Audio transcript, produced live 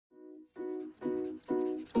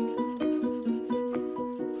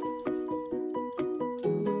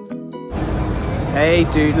Hey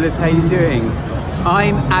Doodlers, how you doing?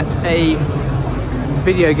 I'm at a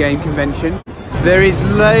video game convention. There is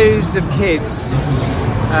loads of kids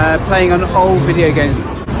playing on old video games.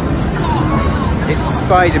 It's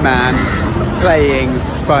Spider-Man playing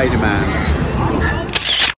Spider-Man.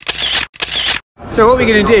 So what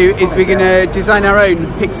we're going to do is we're going to design our own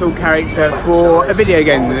pixel character for a video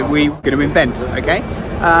game that we're going to invent, okay?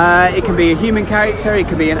 It can be a human character, it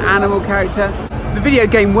can be an animal character. The video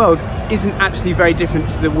game world isn't actually very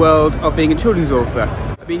different to the world of being a children's author.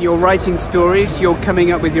 I mean, you're writing stories, you're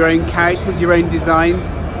coming up with your own characters, your own designs,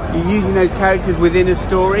 you're using those characters within a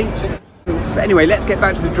story. But anyway, let's get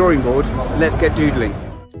back to the drawing board, let's get doodling.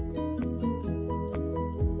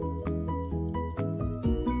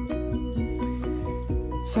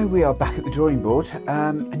 So we are back at the drawing board,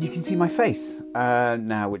 and you can see my face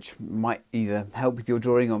now, which might either help with your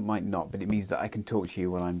drawing or might not, but it means that I can talk to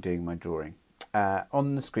you while I'm doing my drawing.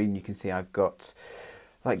 On the screen you can see I've got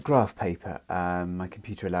like graph paper. My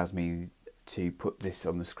computer allows me to put this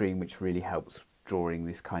on the screen, which really helps drawing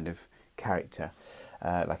this kind of character,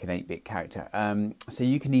 like an 8-bit character. So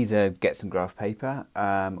you can either get some graph paper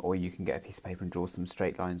or you can get a piece of paper and draw some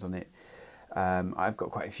straight lines on it. I've got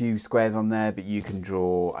quite a few squares on there, but you can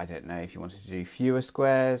draw, I don't know, if you wanted to do fewer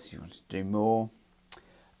squares, if you wanted to do more.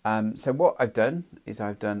 So what I've done is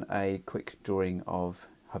I've done a quick drawing of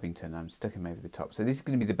Hubbington. I'm stuck him over the top. So this is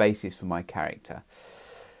going to be the basis for my character.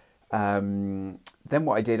 Then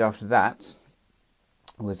what I did after that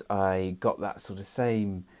was I got that sort of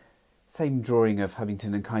same drawing of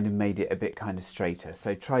Hubbington and kind of made it a bit kind of straighter.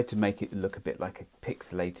 So tried to make it look a bit like a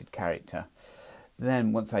pixelated character.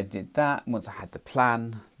 Then once I did that, once I had the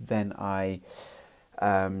plan, then I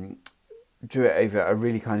drew it over a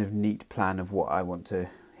really kind of neat plan of what I want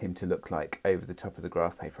him to look like over the top of the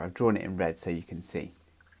graph paper. I've drawn it in red so you can see.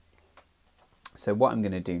 So what I'm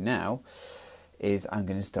going to do now is I'm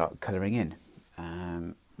going to start colouring in.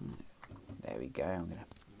 There we go. I'm going to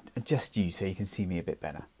adjust you so you can see me a bit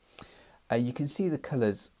better. You can see the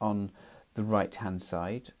colours on the right hand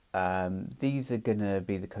side. These are going to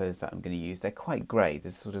be the colours that I'm going to use. They're quite grey.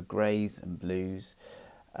 There's sort of greys and blues.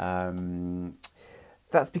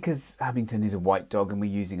 That's because Hubbington is a white dog and we're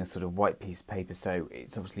using a sort of white piece of paper, so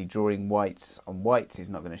it's obviously drawing whites on whites is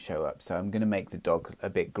not going to show up. So I'm going to make the dog a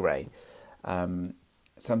bit grey.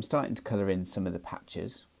 So I'm starting to colour in some of the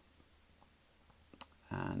patches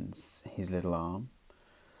and his little arm.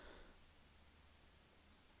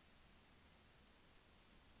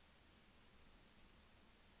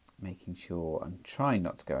 Making sure I'm trying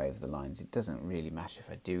not to go over the lines. It doesn't really matter if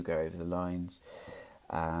I do go over the lines.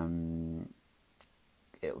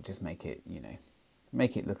 It'll just make it, you know,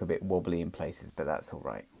 make it look a bit wobbly in places, but that's all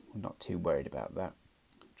right. I'm not too worried about that.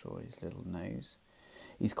 Draw his little nose.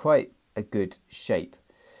 He's quite a good shape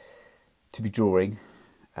to be drawing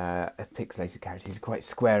a pixelated character. He's quite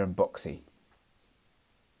square and boxy.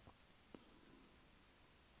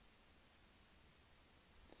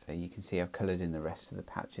 So you can see I've coloured in the rest of the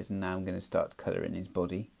patches, and now I'm going to start to colour in his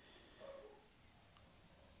body.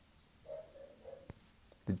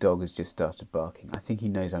 The dog has just started barking. I think he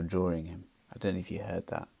knows I'm drawing him. I don't know if you heard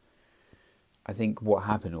that. I think what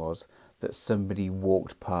happened was that somebody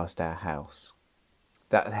walked past our house.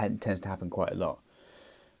 That tends to happen quite a lot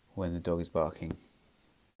when the dog is barking.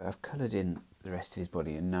 I've coloured in the rest of his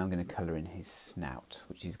body, and now I'm going to colour in his snout,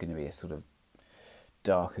 which is going to be a sort of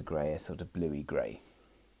darker grey, a sort of bluey grey.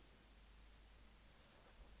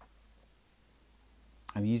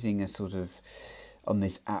 I'm using a sort of, on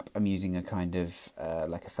this app, I'm using a kind of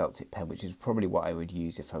like a felt tip pen, which is probably what I would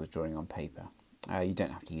use if I was drawing on paper. You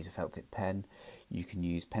don't have to use a felt tip pen, you can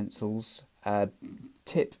use pencils.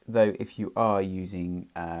 Tip though, if you are using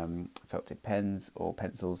felt tip pens or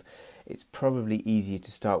pencils, it's probably easier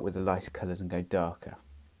to start with the lighter colours and go darker.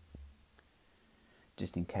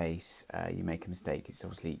 Just in case you make a mistake, it's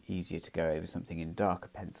obviously easier to go over something in darker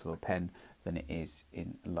pencil or pen than it is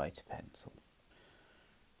in a lighter pencil.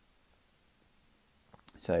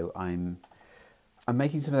 So I'm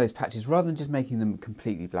making some of those patches, rather than just making them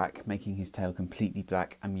completely black, making his tail completely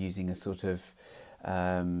black, I'm using a sort of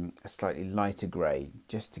a slightly lighter grey,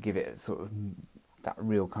 just to give it a sort of that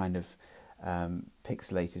real kind of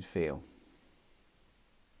pixelated feel.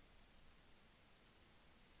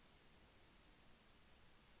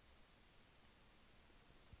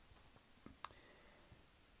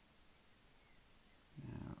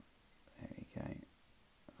 Now, there we go,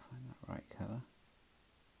 find that right colour.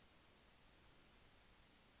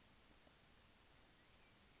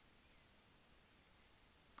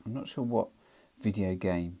 I'm not sure what video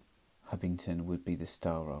game Hubbington would be the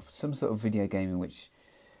star of. Some sort of video game in which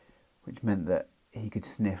meant that he could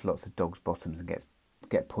sniff lots of dogs' bottoms and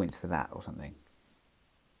get points for that or something.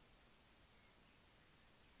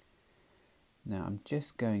 Now I'm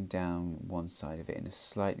just going down one side of it in a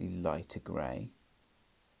slightly lighter grey.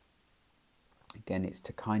 Again, it's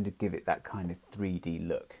to kind of give it that kind of 3D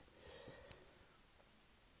look.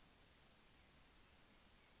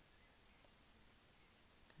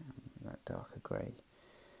 That darker grey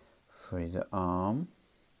for his arm.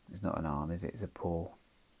 It's not an arm, is it? It's a paw.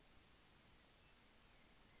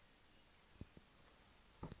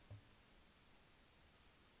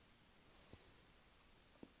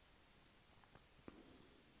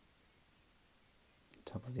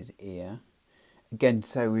 Top of his ear. Again,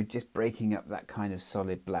 so we're just breaking up that kind of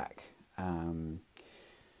solid black,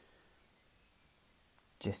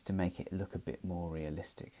 just to make it look a bit more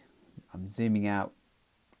realistic. I'm zooming out,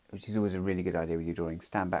 which is always a really good idea with your drawings.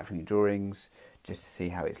 Stand back from your drawings just to see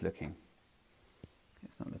how it's looking.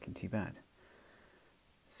 It's not looking too bad.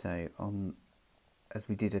 So as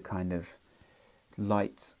we did a kind of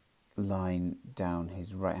light line down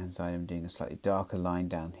his right hand side, I'm doing a slightly darker line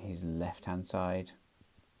down his left hand side.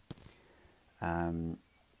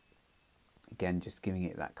 Again, just giving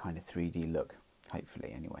it that kind of 3D look,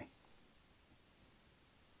 hopefully anyway.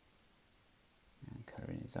 And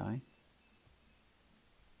colour in his eye.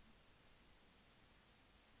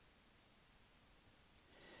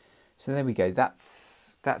 So there we go.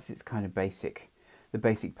 That's its kind of the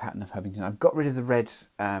basic pattern of Hubbington. I've got rid of the red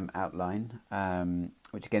outline,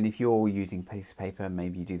 which again, if you're using piece of paper,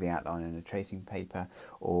 maybe you do the outline on a tracing paper,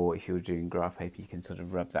 or if you're doing graph paper, you can sort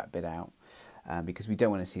of rub that bit out, because we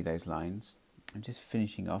don't want to see those lines. I'm just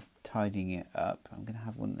finishing off, tidying it up. I'm going to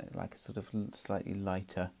have one like a sort of slightly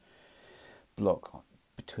lighter block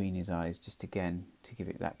between his eyes, just again to give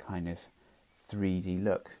it that kind of 3D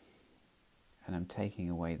look. And I'm taking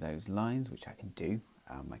away those lines, which I can do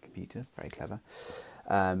on my computer, very clever.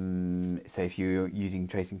 So if you're using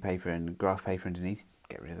tracing paper and graph paper underneath,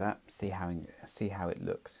 get rid of that, see how it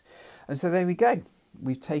looks. And so there we go.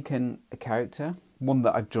 We've taken a character, one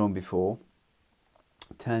that I've drawn before,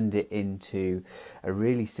 turned it into a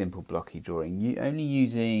really simple blocky drawing, only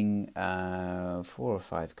using 4 or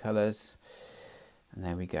 5 colours, and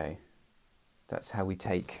there we go. That's how we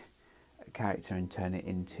take a character and turn it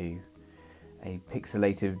into a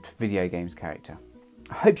pixelated video games character.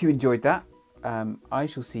 I hope you enjoyed that. I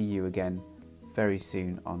shall see you again very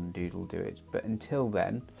soon on Doodle Do It, but until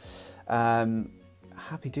then,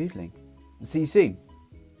 happy doodling. See you soon.